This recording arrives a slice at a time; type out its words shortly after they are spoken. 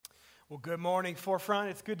Well, good morning, Forefront.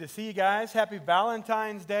 It's good to see you guys. Happy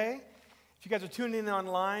Valentine's Day. If you guys are tuning in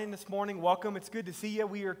online this morning, welcome. It's good to see you.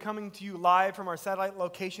 We are coming to you live from our satellite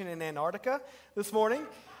location in Antarctica this morning.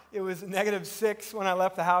 It was -6 when I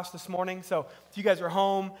left the house this morning. So if you guys are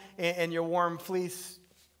home and your warm fleece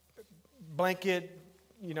blanket,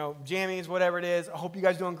 jammies, whatever it is, I hope you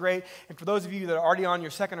guys are doing great. And for those of you that are already on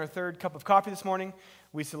your second or third cup of coffee this morning,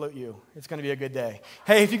 we salute you. It's going to be a good day.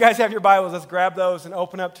 Hey, if you guys have your Bibles, let's grab those and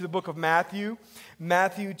open up to the book of Matthew.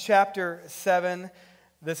 Matthew chapter 7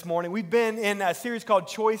 this morning. We've been in a series called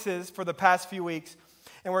Choices for the past few weeks,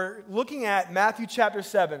 and we're looking at Matthew chapter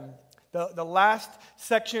 7, the last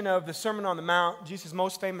section of the Sermon on the Mount, Jesus'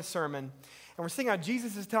 most famous sermon. And we're seeing how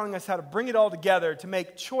Jesus is telling us how to bring it all together to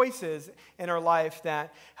make choices in our life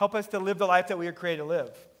that help us to live the life that we are created to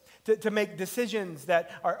live. To make decisions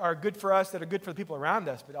that are good for us, that are good for the people around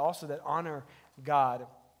us, but also that honor God.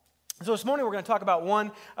 So this morning we're going to talk about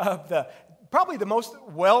one of probably the most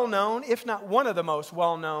well-known, if not one of the most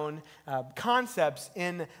well-known concepts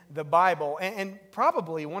in the Bible, and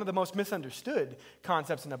probably one of the most misunderstood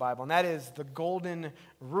concepts in the Bible, and that is the Golden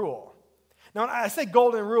Rule. Now, when I say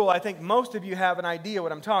Golden Rule, I think most of you have an idea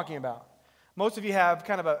what I'm talking about. Most of you have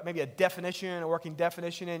kind of maybe a definition, a working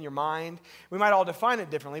definition in your mind. We might all define it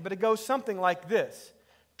differently, but it goes something like this.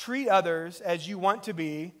 Treat others as you want to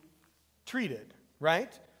be treated,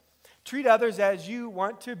 right? Treat others as you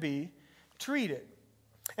want to be treated.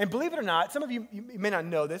 And believe it or not, some of you may not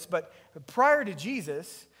know this, but prior to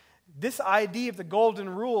Jesus, this idea of the Golden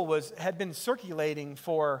Rule had been circulating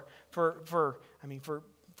for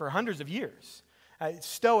hundreds of years.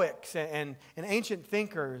 Stoics and ancient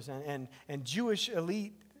thinkers and Jewish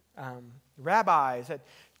elite rabbis had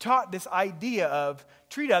taught this idea of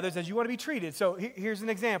treat others as you want to be treated. So here's an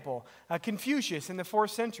example. Confucius in the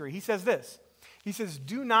 4th century, he says this. He says,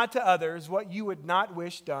 do not to others what you would not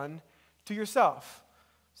wish done to yourself.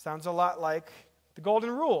 Sounds a lot like the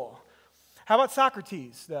Golden Rule. How about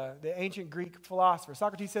Socrates, the ancient Greek philosopher?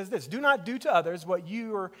 Socrates says this, do not do to others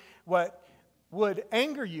what would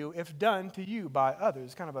anger you if done to you by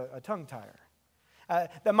others. Kind of a tongue-tire.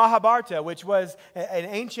 The Mahabharata, which was an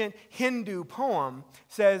ancient Hindu poem,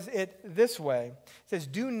 says it this way. It says,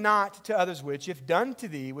 do not to others which, if done to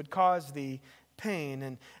thee, would cause thee pain.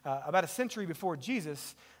 And about a century before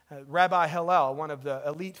Jesus, Rabbi Hillel, one of the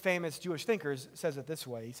elite famous Jewish thinkers, says it this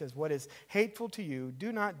way. He says, what is hateful to you,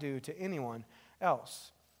 do not do to anyone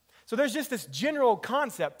else. So there's just this general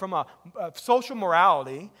concept from a social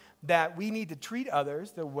morality that we need to treat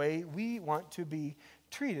others the way we want to be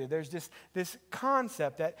treated. There's this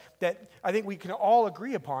concept that I think we can all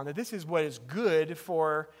agree upon, that this is what is good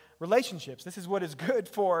for relationships. This is what is good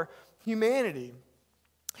for humanity.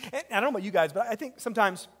 And I don't know about you guys, but I think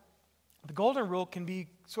sometimes the Golden Rule can be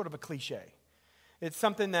sort of a cliche. It's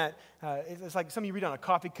something that, it's like something you read on a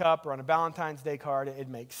coffee cup or on a Valentine's Day card. It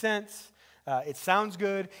makes sense. It sounds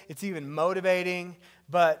good. It's even motivating,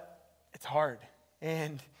 but it's hard.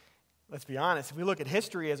 And let's be honest, if we look at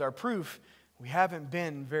history as our proof, we haven't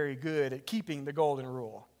been very good at keeping the Golden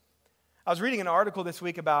Rule. I was reading an article this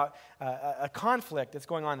week about a conflict that's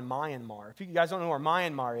going on in Myanmar. If you guys don't know where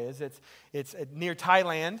Myanmar is, it's near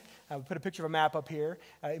Thailand. We put a picture of a map up here,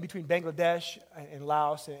 in between Bangladesh and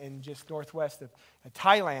Laos and just northwest of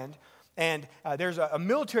Thailand. And there's a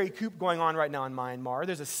military coup going on right now in Myanmar.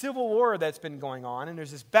 There's a civil war that's been going on, and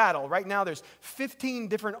there's this battle. Right now, there's 15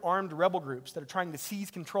 different armed rebel groups that are trying to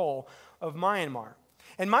seize control of Myanmar.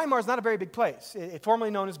 And Myanmar is not a very big place. It's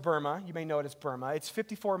formerly known as Burma. You may know it as Burma. It's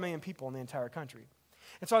 54 million people in the entire country.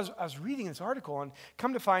 And so I was reading this article, and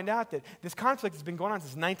come to find out that this conflict has been going on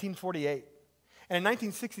since 1948. And in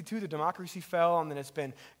 1962, the democracy fell, and then it's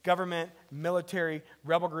been government, military,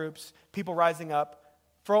 rebel groups, people rising up.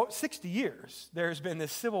 For 60 years, there's been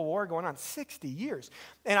this civil war going on, 60 years.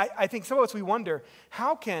 And I think some of us, we wonder,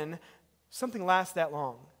 how can something last that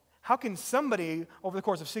long? How can somebody, over the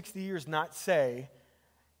course of 60 years, not say,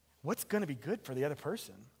 what's going to be good for the other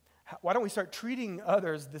person? Why don't we start treating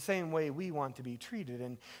others the same way we want to be treated?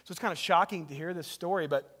 And so it's kind of shocking to hear this story,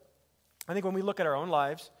 but I think when we look at our own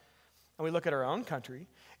lives, and we look at our own country,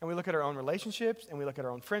 and we look at our own relationships, and we look at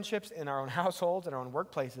our own friendships, and our own households, and our own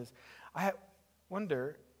workplaces, I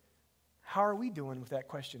wonder, how are we doing with that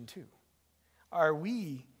question too? Are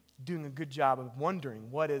we doing a good job of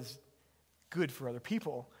wondering what is good for other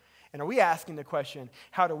people? And are we asking the question,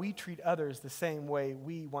 how do we treat others the same way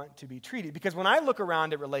we want to be treated? Because when I look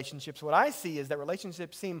around at relationships, what I see is that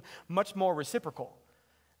relationships seem much more reciprocal,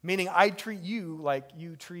 meaning I treat you like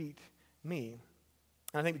you treat me.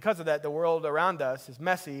 And I think because of that, the world around us is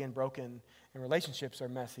messy and broken, and relationships are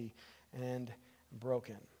messy and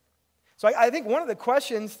broken. So I think one of the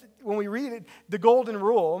questions when we read it, the golden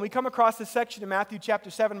rule, and we come across this section in Matthew chapter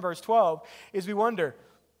 7, verse 12, is we wonder,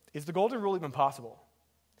 is the golden rule even possible?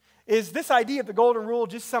 Is this idea of the golden rule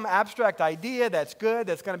just some abstract idea that's good,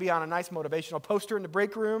 that's going to be on a nice motivational poster in the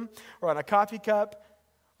break room or on a coffee cup?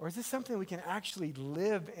 Or is this something we can actually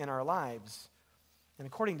live in our lives? And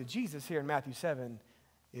according to Jesus here in Matthew 7,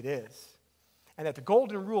 it is. And that the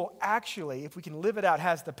golden rule actually, if we can live it out,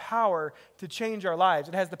 has the power to change our lives.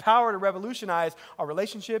 It has the power to revolutionize our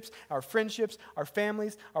relationships, our friendships, our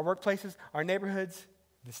families, our workplaces, our neighborhoods,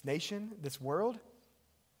 this nation, this world.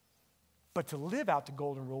 But to live out the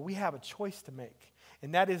golden rule, we have a choice to make.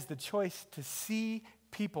 And that is the choice to see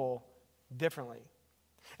people differently.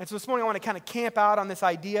 And so this morning I want to kind of camp out on this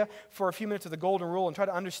idea for a few minutes of the golden rule and try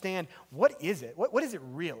to understand, what is it? What is it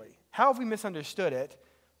really? How have we misunderstood it?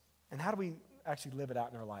 And how do we actually live it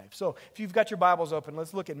out in our life? So if you've got your Bibles open,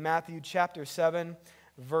 let's look at Matthew chapter 7,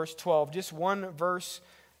 verse 12. Just one verse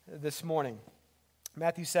this morning.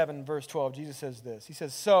 Matthew 7, verse 12, Jesus says this. He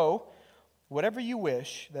says, "So, whatever you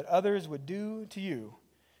wish that others would do to you,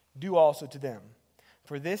 do also to them.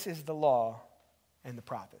 For this is the law and the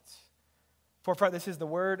prophets." For this is the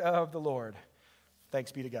word of the Lord.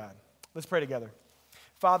 Thanks be to God. Let's pray together.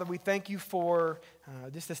 Father, we thank you for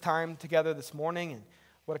just this time together this morning, and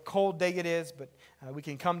what a cold day it is, but we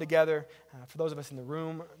can come together, for those of us in the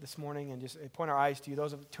room this morning, and just point our eyes to you.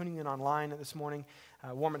 Those of us tuning in online this morning,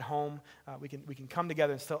 warm at home, we can come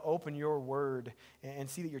together and still open your word and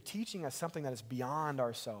see that you're teaching us something that is beyond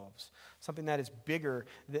ourselves, something that is bigger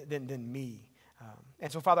than me.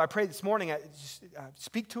 And so, Father, I pray this morning,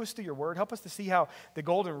 speak to us through your word. Help us to see how the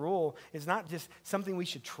golden rule is not just something we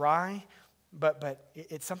should try, but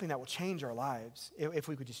it's something that will change our lives if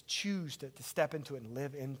we could just choose to step into it and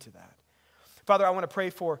live into that. Father, I want to pray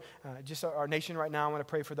for just our nation right now. I want to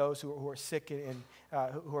pray for those who are sick and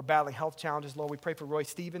who are battling health challenges. Lord, we pray for Roy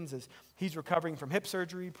Stevens as he's recovering from hip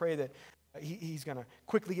surgery. Pray that he's going to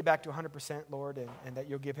quickly get back to 100%, Lord, and that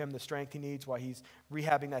you'll give him the strength he needs while he's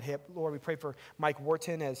rehabbing that hip. Lord, we pray for Mike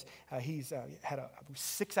Wharton as he's had a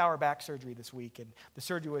 6-hour back surgery this week, and the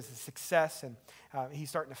surgery was a success, and he's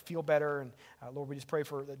starting to feel better. And Lord, we just pray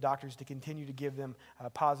for the doctors to continue to give them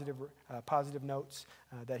positive notes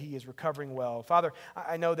that he is recovering well. Father,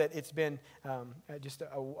 I know that it's been just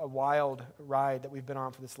a wild ride that we've been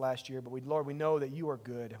on for this last year, but Lord, we know that you are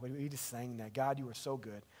good. We just sang that. God, you are so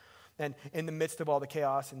good. And in the midst of all the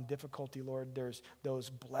chaos and difficulty, Lord, there's those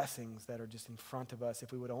blessings that are just in front of us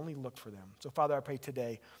if we would only look for them. So, Father, I pray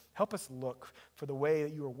today, help us look for the way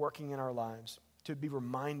that you are working in our lives, to be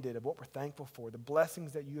reminded of what we're thankful for, the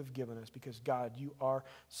blessings that you have given us, because, God, you are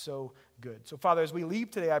so good. So, Father, as we leave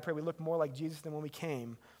today, I pray we look more like Jesus than when we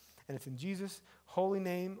came. And it's in Jesus' holy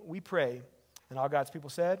name we pray. And all God's people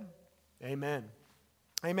said, amen.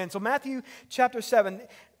 Amen. So Matthew chapter 7,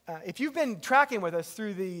 if you've been tracking with us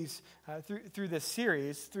through these, through this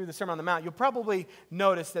series, through the Sermon on the Mount, you'll probably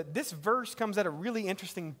notice that this verse comes at a really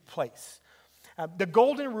interesting place. The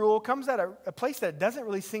golden rule comes at a place that doesn't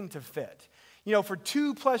really seem to fit. You know, for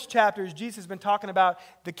 2+ chapters, Jesus has been talking about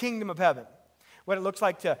the kingdom of heaven, what it looks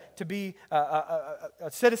like to be a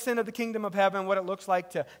citizen of the kingdom of heaven, what it looks like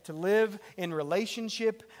to live in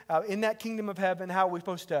relationship in that kingdom of heaven, how we're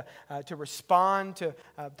supposed to respond to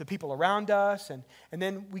people around us. And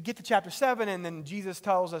then we get to chapter 7, and then Jesus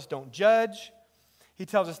tells us don't judge. He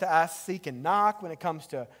tells us to ask, seek, and knock when it comes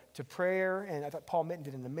to prayer. And I thought Paul Mitten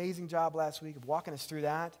did an amazing job last week of walking us through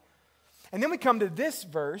that. And then we come to this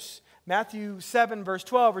verse, Matthew 7, verse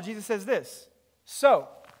 12, where Jesus says this, So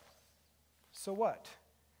what?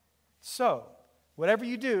 So, whatever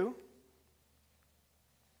you do,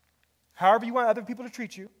 however you want other people to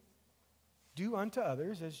treat you, do unto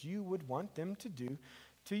others as you would want them to do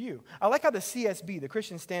to you. I like how the CSB, the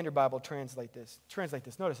Christian Standard Bible, translate this.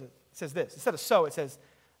 Notice it says this. Instead of so, it says,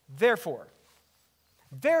 therefore.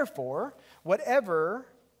 Therefore, whatever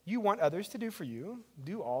you want others to do for you,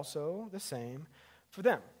 do also the same for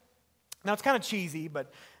them. Now, it's kind of cheesy,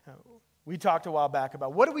 but we talked a while back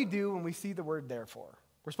about what do we do when we see the word therefore?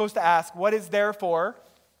 We're supposed to ask, what is therefore?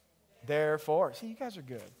 Therefore. See, you guys are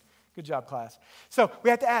good. Good job, class. So we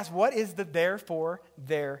have to ask, what is the therefore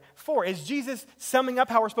for? Is Jesus summing up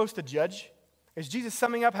how we're supposed to judge? Is Jesus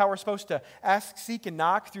summing up how we're supposed to ask, seek, and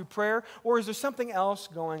knock through prayer? Or is there something else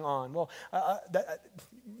going on? Well,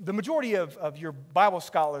 the majority of your Bible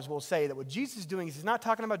scholars will say that what Jesus is doing is he's not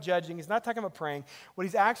talking about judging, he's not talking about praying. What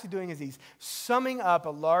he's actually doing is he's summing up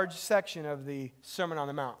a large section of the Sermon on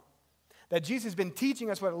the Mount. That Jesus has been teaching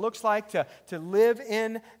us what it looks like to live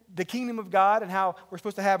in the kingdom of God and how we're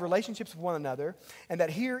supposed to have relationships with one another. And that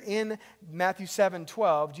here in Matthew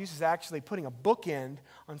 7:12, Jesus is actually putting a bookend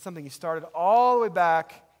on something he started all the way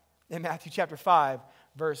back in Matthew chapter 5,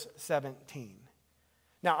 verse 17.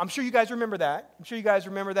 Now, I'm sure you guys remember that. I'm sure you guys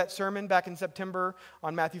remember that sermon back in September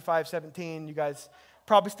on Matthew 5:17. You guys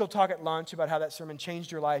probably still talk at lunch about how that sermon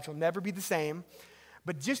changed your life. You'll never be the same.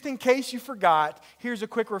 But just in case you forgot, here's a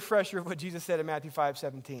quick refresher of what Jesus said in Matthew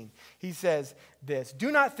 5:17. He says this,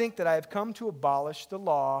 "Do not think that I have come to abolish the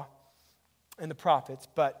law and the prophets,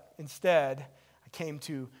 but instead I came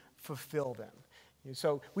to fulfill them."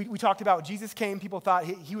 So we talked about Jesus came, people thought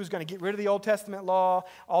he was going to get rid of the Old Testament law,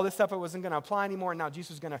 all this stuff, it wasn't going to apply anymore, and now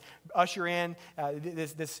Jesus was going to usher in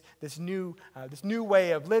this new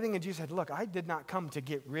way of living, and Jesus said, look, I did not come to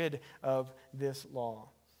get rid of this law.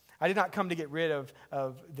 I did not come to get rid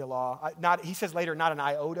of the law. He says later, not an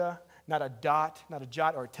iota, not a dot, not a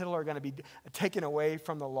jot or a tittle are going to be taken away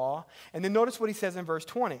from the law. And then notice what he says in verse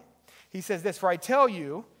 20. He says this, "For I tell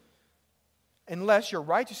you, unless your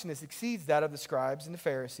righteousness exceeds that of the scribes and the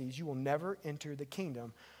Pharisees, you will never enter the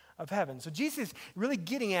kingdom of heaven." So Jesus is really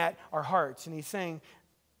getting at our hearts, and he's saying,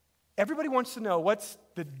 everybody wants to know what's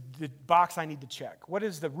the box I need to check. What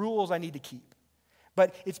is the rules I need to keep?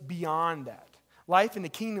 But it's beyond that. Life in the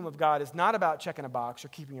kingdom of God is not about checking a box or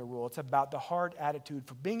keeping a rule. It's about the hard attitude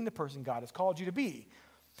for being the person God has called you to be.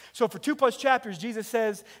 So for 2+ chapters, Jesus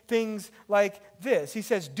says things like this. He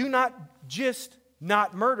says, do not just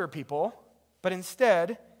not murder people, but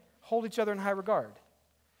instead hold each other in high regard.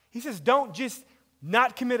 He says, don't just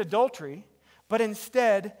not commit adultery, but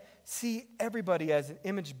instead see everybody as an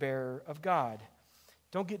image bearer of God.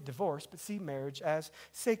 Don't get divorced, but see marriage as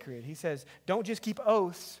sacred. He says, don't just keep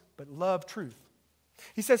oaths, but love truth.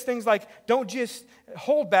 He says things like, don't just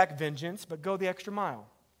hold back vengeance, but go the extra mile.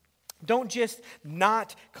 Don't just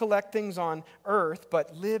not collect things on earth,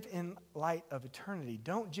 but live in light of eternity.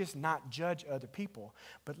 Don't just not judge other people,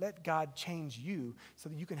 but let God change you so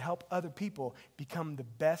that you can help other people become the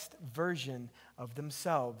best version of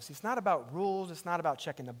themselves. It's not about rules. It's not about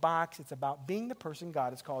checking the box. It's about being the person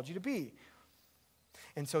God has called you to be.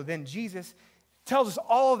 And so then Jesus tells us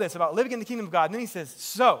all of this about living in the kingdom of God. And then he says,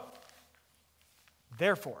 so,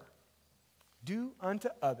 therefore, do unto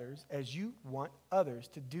others as you want others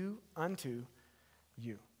to do unto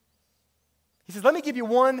you. He says, let me give you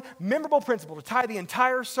one memorable principle to tie the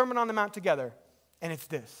entire Sermon on the Mount together. And it's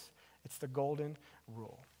this. It's the golden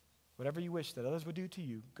rule. Whatever you wish that others would do to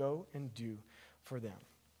you, go and do for them.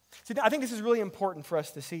 See, I think this is really important for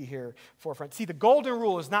us to see here, forefront. See, the golden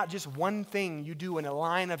rule is not just one thing you do in a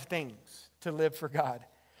line of things to live for God.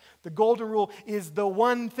 The golden rule is the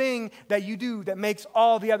one thing that you do that makes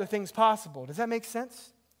all the other things possible. Does that make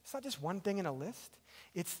sense? It's not just one thing in a list.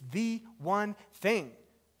 It's the one thing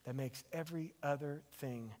that makes every other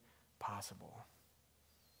thing possible.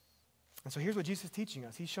 And so here's what Jesus is teaching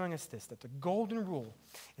us. He's showing us this, that the golden rule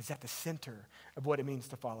is at the center of what it means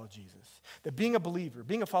to follow Jesus. That being a believer,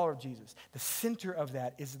 being a follower of Jesus, the center of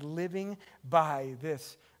that is living by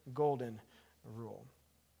this golden rule.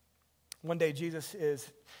 One day Jesus is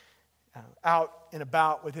out and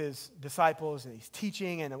about with his disciples, and he's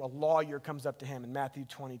teaching, and a lawyer comes up to him in Matthew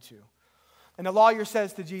 22. And the lawyer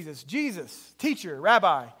says to Jesus, Jesus, teacher,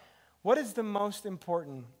 rabbi, what is the most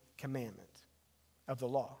important commandment of the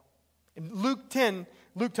law? In Luke 10,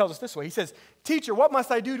 Luke tells us this way. He says, teacher, what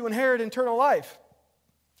must I do to inherit eternal life?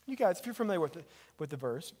 You guys, if you're familiar with the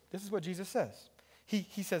verse, this is what Jesus says.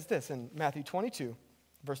 He says this in Matthew 22,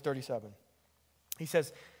 verse 37. He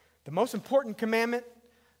says, the most important commandment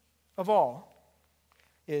of all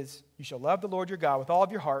is you shall love the Lord your God with all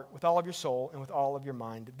of your heart, with all of your soul, and with all of your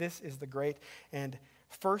mind. This is the great and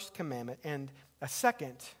first commandment, and a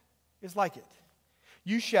second is like it.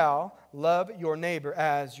 You shall love your neighbor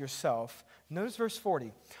as yourself. Notice verse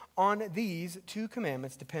 40. On these two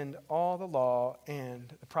commandments depend all the law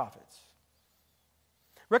and the prophets.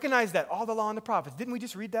 Recognize that, all the law and the prophets. Didn't we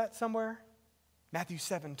just read that somewhere? Matthew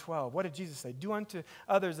 7:12. What did Jesus say? Do unto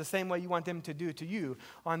others the same way you want them to do to you.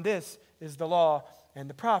 On this is the law and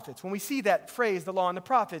the prophets. When we see that phrase, the law and the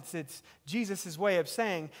prophets, it's Jesus' way of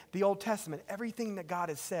saying the Old Testament, everything that God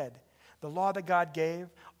has said, the law that God gave,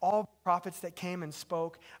 all prophets that came and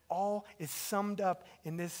spoke, all is summed up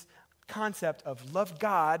in this concept of love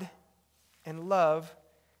God and love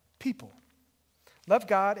people. Love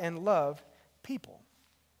God and love people.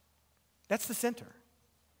 That's the center.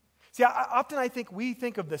 See, I think we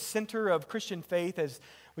think of the center of Christian faith as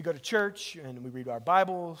we go to church and we read our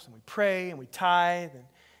Bibles and we pray and we tithe and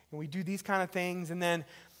we do these kind of things. And then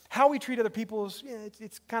how we treat other people is,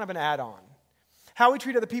 it's kind of an add-on. How we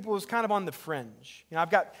treat other people is kind of on the fringe. I've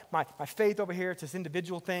got my faith over here. It's this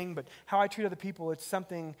individual thing. But how I treat other people, it's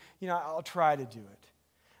something, I'll try to do it.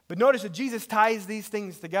 But notice that Jesus ties these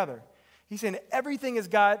things together. He's saying everything as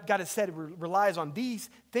God has said relies on these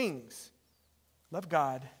things. Love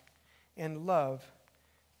God and love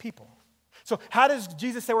people. So how does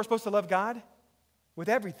Jesus say we're supposed to love God? With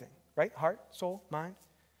everything, right? Heart, soul, mind,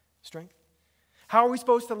 strength. How are we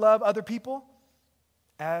supposed to love other people?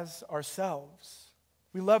 As ourselves.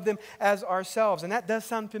 We love them as ourselves. And that does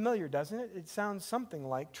sound familiar, doesn't it? It sounds something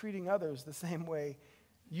like treating others the same way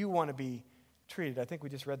you want to be treated. I think we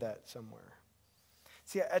just read that somewhere.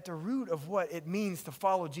 See, at the root of what it means to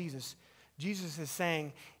follow Jesus, Jesus is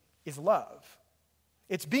saying is love.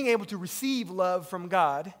 It's being able to receive love from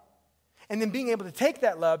God and then being able to take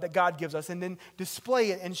that love that God gives us and then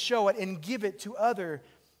display it and show it and give it to other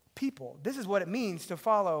people. This is what it means to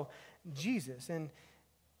follow Jesus. And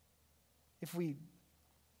if we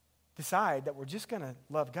decide that we're just going to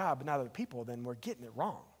love God but not other people, then we're getting it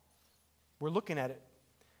wrong. We're looking at it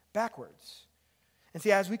backwards. And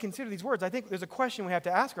see, as we consider these words, I think there's a question we have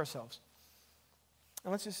to ask ourselves.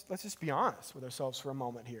 And let's just be honest with ourselves for a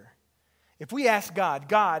moment here. If we ask God,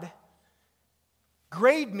 God,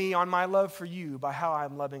 grade me on my love for you by how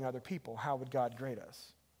I'm loving other people, how would God grade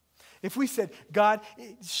us? If we said, God,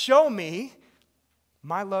 show me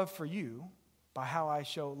my love for you by how I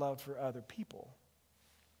show love for other people,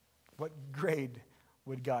 what grade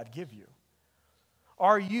would God give you?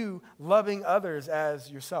 Are you loving others as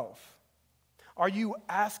yourself? Are you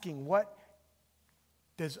asking what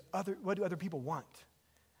do other people want?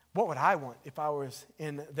 What would I want if I was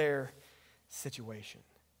in their situation?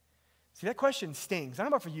 See, that question stings. I don't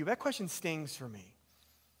know about for you, but that question stings for me.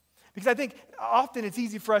 Because I think often it's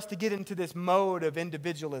easy for us to get into this mode of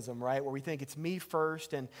individualism, right? Where we think it's me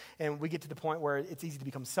first, and we get to the point where it's easy to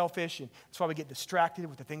become selfish, and that's why we get distracted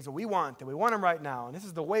with the things that we want them right now, and this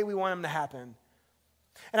is the way we want them to happen.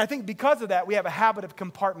 And I think because of that, we have a habit of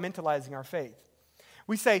compartmentalizing our faith.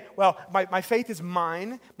 We say, well, my faith is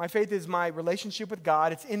mine. My faith is my relationship with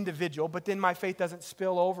God. It's individual, but then my faith doesn't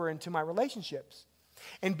spill over into my relationships.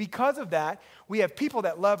 And because of that, we have people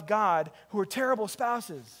that love God who are terrible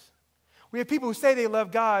spouses. We have people who say they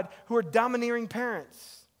love God who are domineering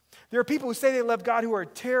parents. There are people who say they love God who are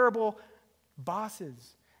terrible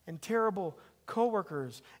bosses and terrible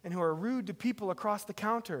coworkers and who are rude to people across the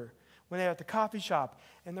counter when they're at the coffee shop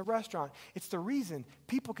and the restaurant. It's the reason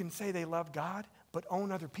people can say they love God but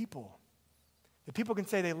own other people. That people can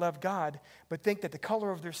say they love God but think that the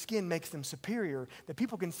color of their skin makes them superior. That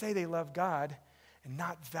people can say they love God and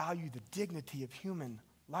not value the dignity of human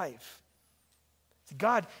life. See,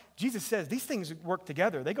 God, Jesus says these things work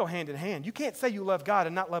together. They go hand in hand. You can't say you love God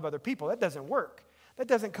and not love other people. That doesn't work. That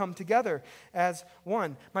doesn't come together as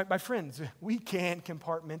one. My friends, we can't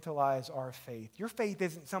compartmentalize our faith. Your faith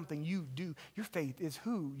isn't something you do. Your faith is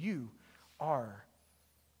who you are.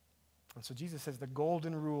 And so Jesus says the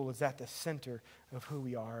golden rule is at the center of who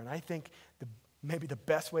we are. And I think maybe the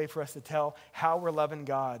best way for us to tell how we're loving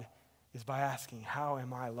God is by asking, how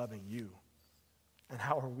am I loving you? And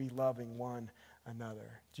how are we loving one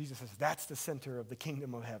another? Jesus says that's the center of the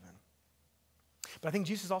kingdom of heaven. But I think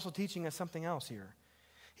Jesus is also teaching us something else here.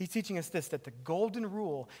 He's teaching us this, that the golden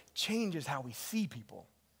rule changes how we see people.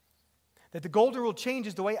 That the golden rule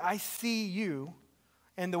changes the way I see you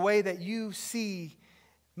and the way that you see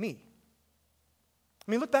me.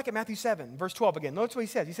 I mean, look back at Matthew 7, verse 12 again. Notice what he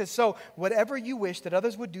says. He says, so whatever you wish that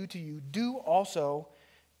others would do to you, do also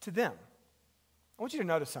to them. I want you to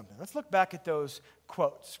notice something. Let's look back at those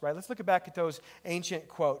quotes, right? Let's look back at those ancient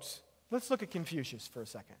quotes. Let's look at Confucius for a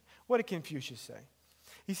second. What did Confucius say?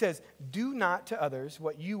 He says, do not to others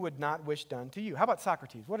what you would not wish done to you. How about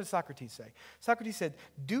Socrates? What did Socrates say? Socrates said,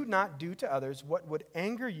 do not do to others what would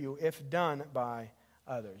anger you if done by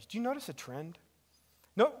others. Do you notice a trend?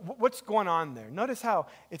 No, what's going on there? Notice how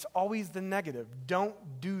it's always the negative. Don't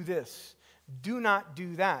do this. Do not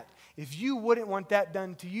do that. If you wouldn't want that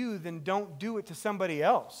done to you, then don't do it to somebody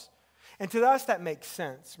else. And to us, that makes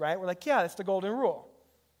sense, right? We're like, yeah, that's the golden rule.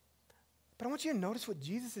 But I want you to notice what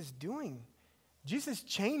Jesus is doing. Jesus is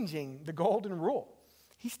changing the golden rule.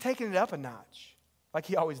 He's taking it up a notch, like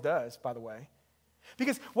he always does, by the way.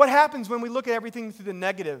 Because what happens when we look at everything through the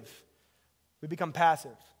negative? We become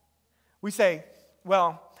passive. We say,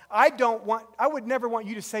 well, I would never want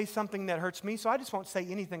you to say something that hurts me, so I just won't say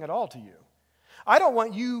anything at all to you. I don't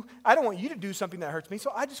want you to do something that hurts me,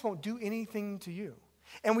 so I just won't do anything to you.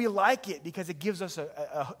 And we like it because it gives us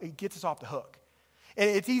it gets us off the hook. And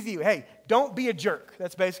it's easy. Hey, don't be a jerk.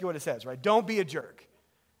 That's basically what it says, right? Don't be a jerk.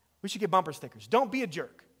 We should get bumper stickers. Don't be a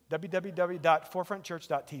jerk.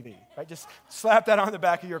 www.forefrontchurch.tv. Right? Just slap that on the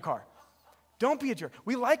back of your car. Don't be a jerk.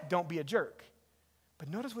 We like don't be a jerk. But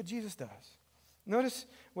notice what Jesus does. Notice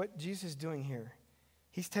what Jesus is doing here.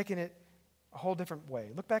 He's taking it a whole different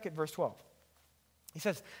way. Look back at verse 12. He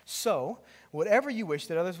says, so whatever you wish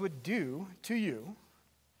that others would do to you,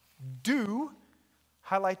 do,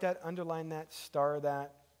 highlight that, underline that, star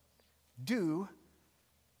that, do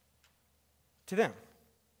to them.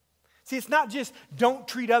 See, it's not just don't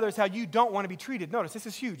treat others how you don't want to be treated. Notice, this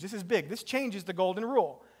is huge. This is big. This changes the golden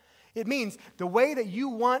rule. It means the way that you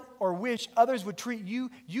want or wish others would treat you,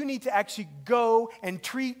 you need to actually go and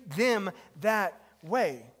treat them that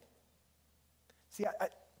way. See,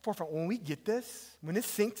 forefront, when we get this, when this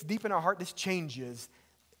sinks deep in our heart, this changes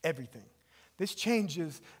everything. This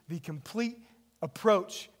changes the complete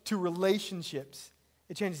approach to relationships.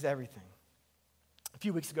 It changes everything. A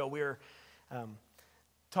few weeks ago, we were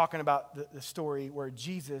talking about the story where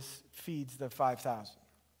Jesus feeds the 5,000.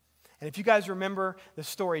 And if you guys remember the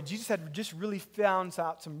story, Jesus had just really found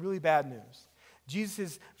out some really bad news.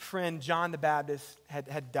 Jesus' friend John the Baptist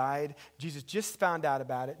had died. Jesus just found out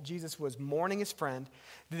about it. Jesus was mourning his friend.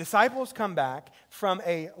 The disciples come back from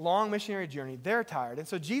a long missionary journey. They're tired. And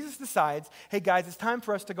so Jesus decides, hey guys, it's time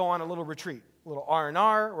for us to go on a little retreat, a little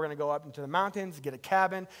R&R. We're going to go up into the mountains, get a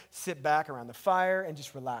cabin, sit back around the fire, and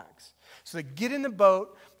just relax. So they get in the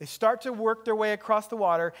boat, they start to work their way across the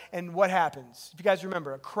water, and what happens? If you guys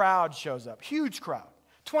remember, a crowd shows up, huge crowd,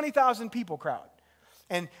 20,000 people crowd.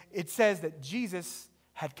 And it says that Jesus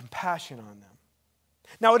had compassion on them.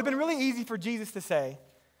 Now, it would have been really easy for Jesus to say,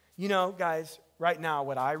 you know, guys, right now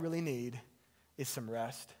what I really need is some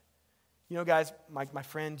rest. You know, guys, my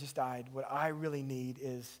friend just died. What I really need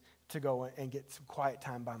is to go and get some quiet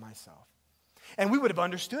time by myself. And we would have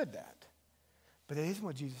understood that. But that isn't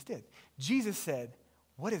what Jesus did. Jesus said,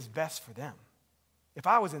 what is best for them? If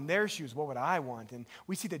I was in their shoes, what would I want? And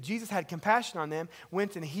we see that Jesus had compassion on them,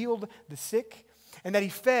 went and healed the sick, and that he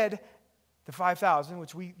fed the 5,000,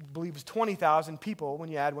 which we believe was 20,000 people when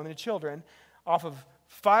you add women and children, off of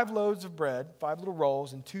 5 loaves of bread, 5 little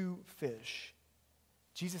rolls, and 2 fish.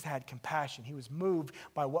 Jesus had compassion. He was moved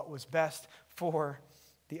by what was best for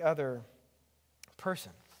the other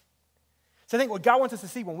person. So I think what God wants us to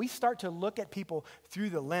see when we start to look at people through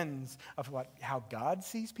the lens of how God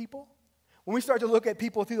sees people, when we start to look at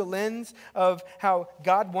people through the lens of how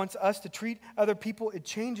God wants us to treat other people, it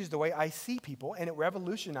changes the way I see people, and it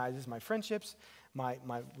revolutionizes my friendships, my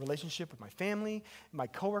relationship with my family, my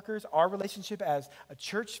coworkers, our relationship as a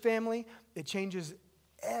church family. It changes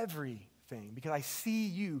everything because I see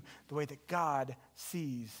you the way that God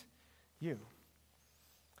sees you.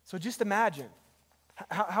 So just imagine,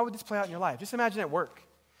 how would this play out in your life? Just imagine at work.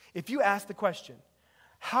 If you ask the question,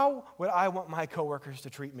 how would I want my coworkers to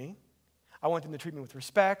treat me? I want them to treat me with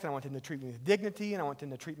respect, and I want them to treat me with dignity, and I want them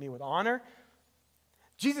to treat me with honor.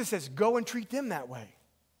 Jesus says, go and treat them that way.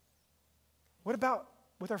 What about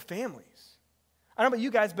with our families? I don't know about you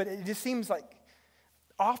guys, but it just seems like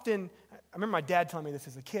often, I remember my dad telling me this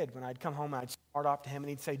as a kid when I'd come home and I'd smart off to him, and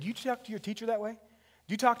he'd say, do you talk to your teacher that way?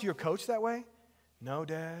 Do you talk to your coach that way? No,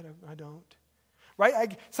 Dad, I don't.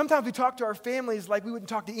 Right? Sometimes we talk to our families like we wouldn't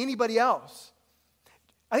talk to anybody else.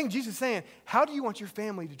 I think Jesus is saying, how do you want your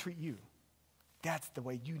family to treat you? That's the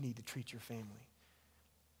way you need to treat your family.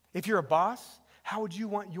 If you're a boss, how would you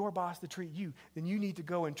want your boss to treat you? Then you need to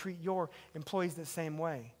go and treat your employees the same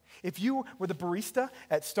way. If you were the barista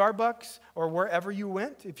at Starbucks or wherever you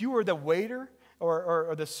went, if you were the waiter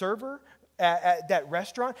or the server at that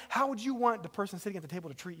restaurant, how would you want the person sitting at the table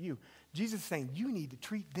to treat you? Jesus is saying you need to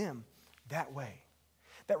treat them that way.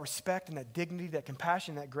 That respect and that dignity, that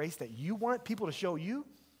compassion, that grace that you want people to show you,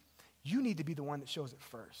 you need to be the one that shows it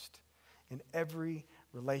first in every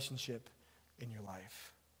relationship in your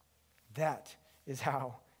life. That is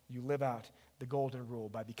how you live out the golden rule,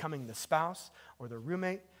 by becoming the spouse or the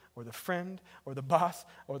roommate or the friend or the boss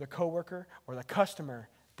or the coworker or the customer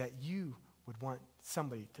that you would want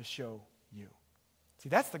somebody to show you. See,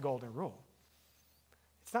 that's the golden rule.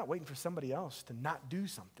 It's not waiting for somebody else to not do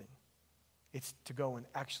something. It's to go and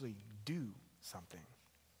actually do something.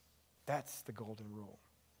 That's the golden rule.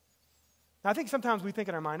 Now, I think sometimes we think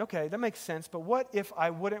in our mind, okay, that makes sense, but what if I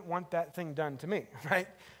wouldn't want that thing done to me, right?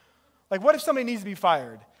 Like, what if somebody needs to be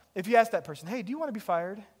fired? If you ask that person, hey, do you want to be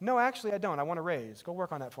fired? No, actually, I don't. I want a raise. Go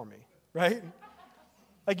work on that for me, right?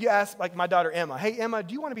 Like you ask, like my daughter Emma, hey, Emma,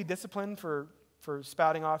 do you want to be disciplined for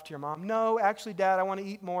spouting off to your mom? No, actually, Dad, I want to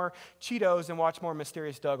eat more Cheetos and watch more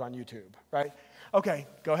Mysterious Doug on YouTube, right? Okay,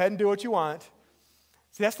 go ahead and do what you want.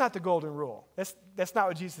 See, that's not the golden rule. That's not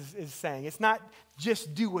what Jesus is saying. It's not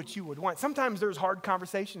just do what you would want. Sometimes there's hard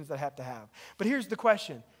conversations that have to have. But here's the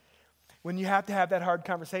question. When you have to have that hard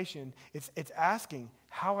conversation, it's asking,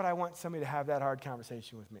 how would I want somebody to have that hard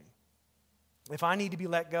conversation with me? If I need to be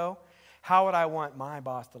let go, how would I want my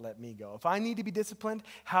boss to let me go? If I need to be disciplined,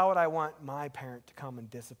 how would I want my parent to come and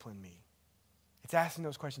discipline me? It's asking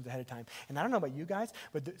those questions ahead of time. And I don't know about you guys,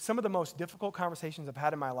 but some of the most difficult conversations I've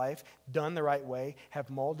had in my life, done the right way, have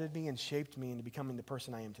molded me and shaped me into becoming the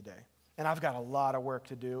person I am today. And I've got a lot of work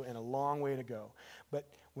to do and a long way to go. But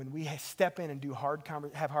when we step in and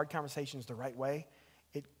have hard conversations the right way,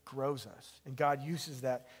 it grows us. And God uses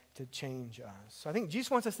that to change us. So I think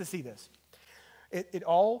Jesus wants us to see this. It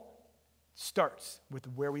all starts with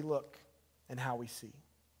where we look and how we see.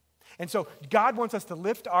 And so God wants us to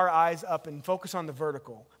lift our eyes up and focus on the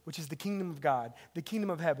vertical, which is the kingdom of God, the kingdom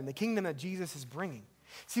of heaven, the kingdom that Jesus is bringing.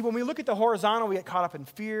 See, when we look at the horizontal, we get caught up in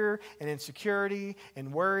fear and insecurity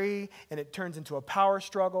and worry, and it turns into a power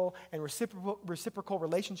struggle and reciprocal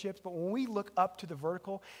relationships. But when we look up to the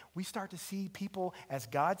vertical, we start to see people as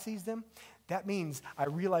God sees them. That means I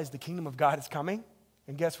realize the kingdom of God is coming.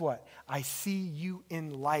 And guess what? I see you in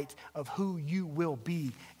light of who you will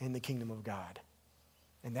be in the kingdom of God.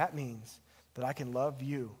 And that means that I can love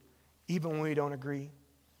you even when we don't agree.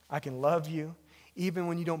 I can love you even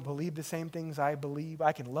when you don't believe the same things I believe.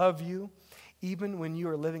 I can love you even when you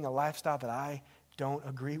are living a lifestyle that I don't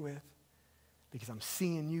agree with. Because I'm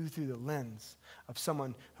seeing you through the lens of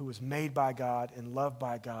someone who was made by God and loved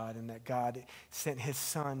by God, and that God sent his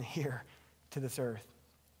son here to this earth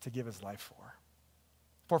to give his life for.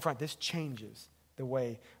 Forefront, this changes the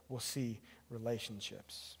way we'll see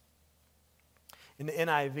relationships. In the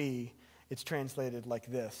NIV, it's translated like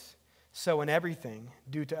this: so in everything,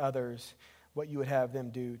 do to others what you would have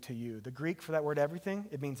them do to you. The Greek for that word everything,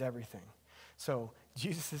 it means everything. So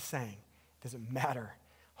Jesus is saying, it doesn't matter.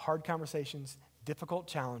 Hard conversations, difficult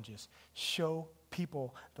challenges, show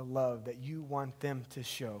people the love that you want them to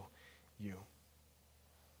show you.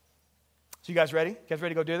 So you guys ready? You guys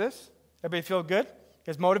ready to go do this? Everybody feel good? You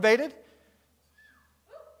guys motivated?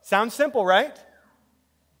 Sounds simple, right?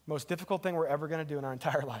 Most difficult thing we're ever going to do in our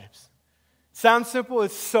entire lives. Sounds simple,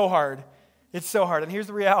 it's so hard. It's so hard. And here's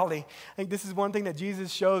the reality. I think this is one thing that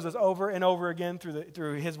Jesus shows us over and over again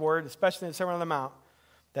through his word, especially in the Sermon on the Mount,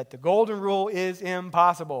 that the golden rule is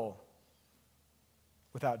impossible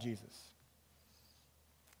without Jesus.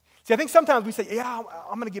 See, I think sometimes we say, yeah,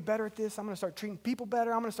 I'm going to get better at this. I'm going to start treating people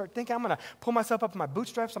better. I'm going to start thinking. I'm going to pull myself up in my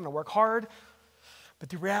bootstraps. I'm going to work hard. But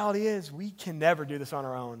the reality is we can never do this on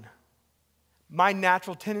our own. My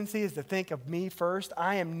natural tendency is to think of me first.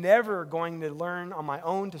 I am never going to learn on my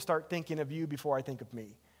own to start thinking of you before I think of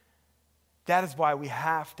me. That is why we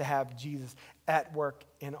have to have Jesus at work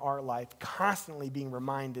in our life, constantly being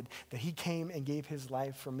reminded that he came and gave his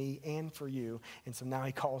life for me and for you. And so now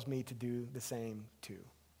he calls me to do the same too.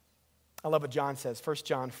 I love what John says, 1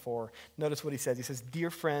 John 4. Notice what he says. He says, "Dear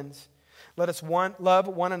friends, let us love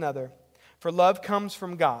one another, for love comes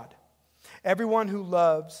from God. Everyone who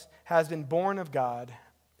loves has been born of God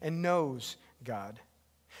and knows God.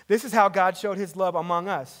 This is how God showed his love among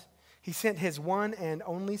us. He sent his one and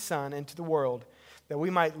only Son into the world that we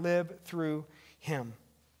might live through him.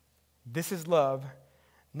 This is love,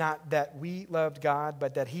 not that we loved God,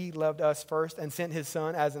 but that he loved us first and sent his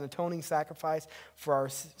Son as an atoning sacrifice for our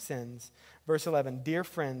sins." Verse 11, "Dear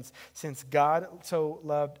friends, since God so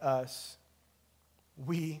loved us,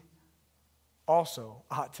 we also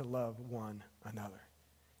ought to love one another."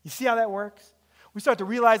 You see how that works? We start to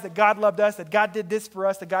realize that God loved us, that God did this for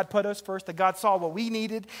us, that God put us first, that God saw what we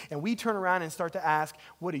needed, and we turn around and start to ask,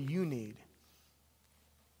 what do you need?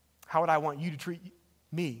 How would I want you to treat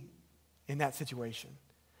me in that situation?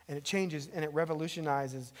 And it changes and it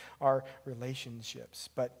revolutionizes our relationships.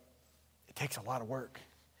 But it takes a lot of work.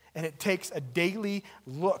 And it takes a daily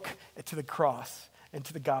look to the cross and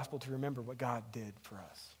to the gospel to remember what God did for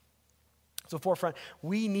us. So forefront,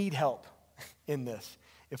 we need help in this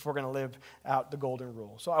if we're going to live out the golden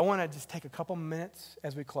rule. So I want to just take a couple minutes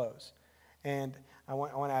as we close. And I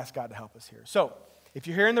want to ask God to help us here. So if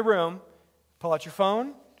you're here in the room, pull out your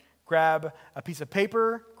phone, grab a piece of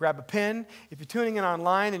paper, grab a pen. If you're tuning in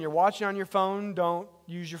online and you're watching on your phone, don't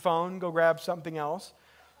use your phone. Go grab something else.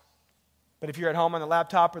 But if you're at home on the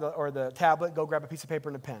laptop or the tablet, go grab a piece of paper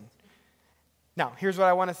and a pen. Now, here's what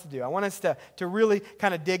I want us to do. I want us to really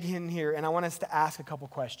kind of dig in here, and I want us to ask a couple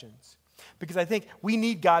questions. Because I think we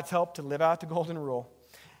need God's help to live out the golden rule.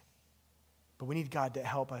 But we need God to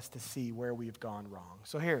help us to see where we've gone wrong.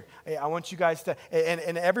 So here, I want you guys to,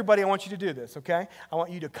 and everybody, I want you to do this, okay? I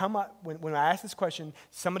want you to come up, when I ask this question,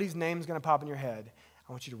 somebody's name is going to pop in your head.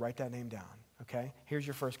 I want you to write that name down, okay? Here's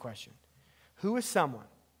your first question. Who is someone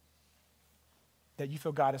that you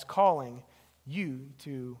feel God is calling you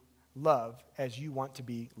to love as you want to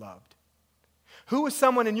be loved? Who is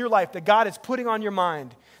someone in your life that God is putting on your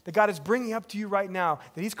mind, that God is bringing up to you right now,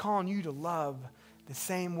 that he's calling you to love the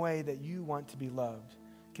same way that you want to be loved?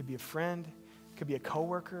 It could be a friend, it could be a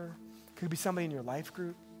coworker, it could be somebody in your life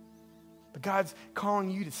group. But God's calling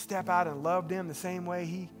you to step out and love them the same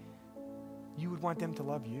way you would want them to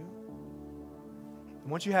love you. And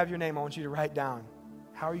once you have your name, I want you to write down,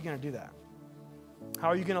 how are you going to do that? How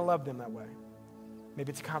are you going to love them that way?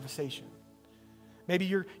 Maybe it's a conversation. Maybe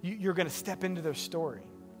you're going to step into their story.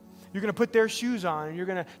 You're going to put their shoes on, and you're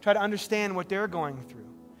going to try to understand what they're going through.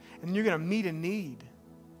 And you're going to meet a need.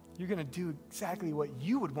 You're going to do exactly what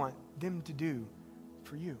you would want them to do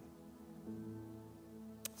for you.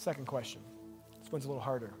 Second question. This one's a little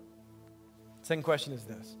harder. Second question is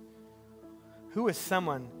this. Who is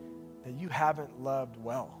someone that you haven't loved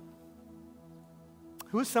well?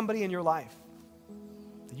 Who is somebody in your life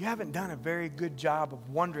that you haven't done a very good job of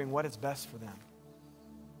wondering what is best for them?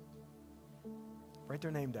 Write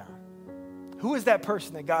their name down. Who is that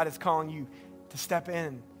person that God is calling you to step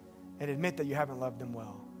in and admit that you haven't loved them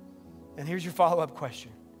well? And here's your follow-up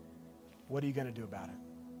question. What are you going to do about it?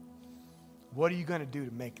 What are you going to do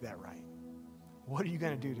to make that right? What are you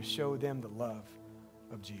going to do to show them the love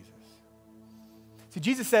of Jesus? See,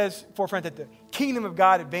 Jesus says, forefront, that the kingdom of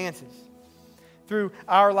God advances through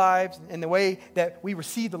our lives and the way that we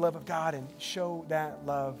receive the love of God and show that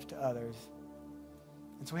love to others.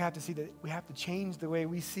 And so we have to see that we have to change the way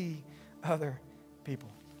we see other people.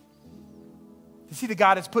 To see that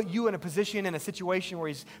God has put you in a position, in a situation where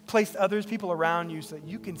he's placed others, people around you, so that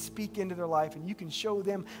you can speak into their life and you can show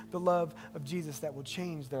them the love of Jesus that will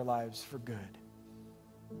change their lives for good.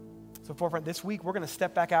 So forefront, this week we're going to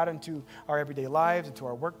step back out into our everyday lives, into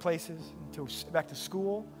our workplaces, back to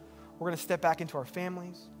school. We're going to step back into our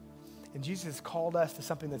families. And Jesus has called us to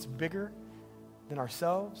something that's bigger than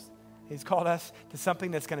ourselves. He's called us to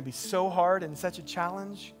something that's going to be so hard and such a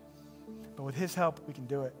challenge. But with his help, we can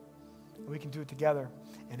do it. And we can do it together.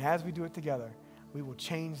 And as we do it together, we will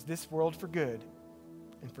change this world for good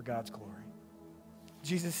and for God's glory.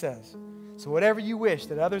 Jesus says, so whatever you wish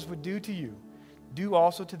that others would do to you, do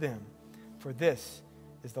also to them. For this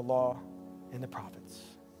is the law and the prophets.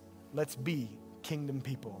 Let's be kingdom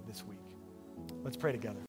people this week. Let's pray together.